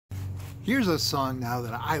Here's a song now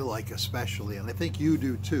that I like especially, and I think you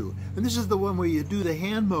do too. And this is the one where you do the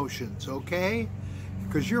hand motions, okay?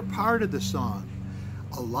 Because you're part of the song.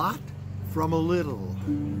 A lot from a little.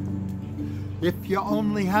 If you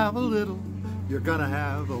only have a little, you're gonna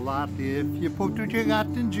have a lot. If you put what you got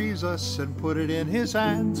in Jesus and put it in His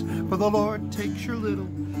hands, for the Lord takes your little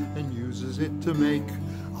and uses it to make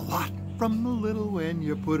a lot from a little when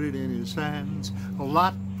you put it in His hands. A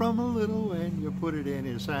lot from a little when you put it in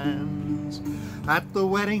His hands. At the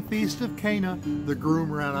wedding feast of Cana, the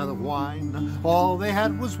groom ran out of wine. All they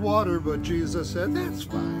had was water, but Jesus said, that's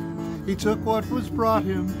fine. He took what was brought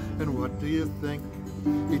him, and what do you think?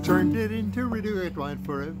 He turned it into really great wine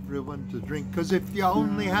for everyone to drink. 'Cause if you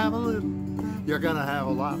only have a little, you're gonna have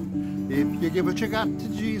a lot. If you give what you got to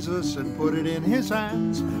Jesus and put it in His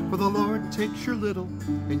hands, for the Lord takes your little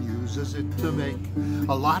and uses it to make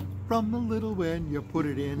a lot from a little when you put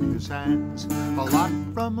it in His hands. A lot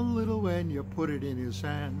from a little when you put it in His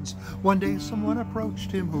hands. One day someone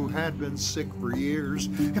approached Him who had been sick for years.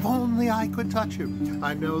 If only I could touch Him,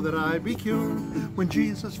 I know that I'd be cured. When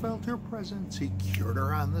Jesus felt her presence, He cured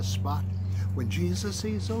her on the spot. When Jesus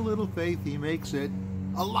sees a little faith, He makes it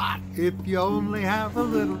a lot. If you only have a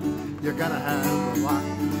little, you're gonna have a lot.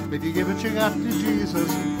 If you give what you got to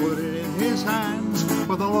Jesus and put it in His hands,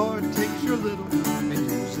 for the Lord takes your little and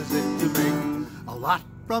uses it to make a lot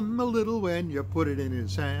from a little when you put it in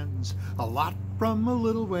His hands. A lot from a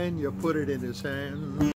little when you put it in His hands.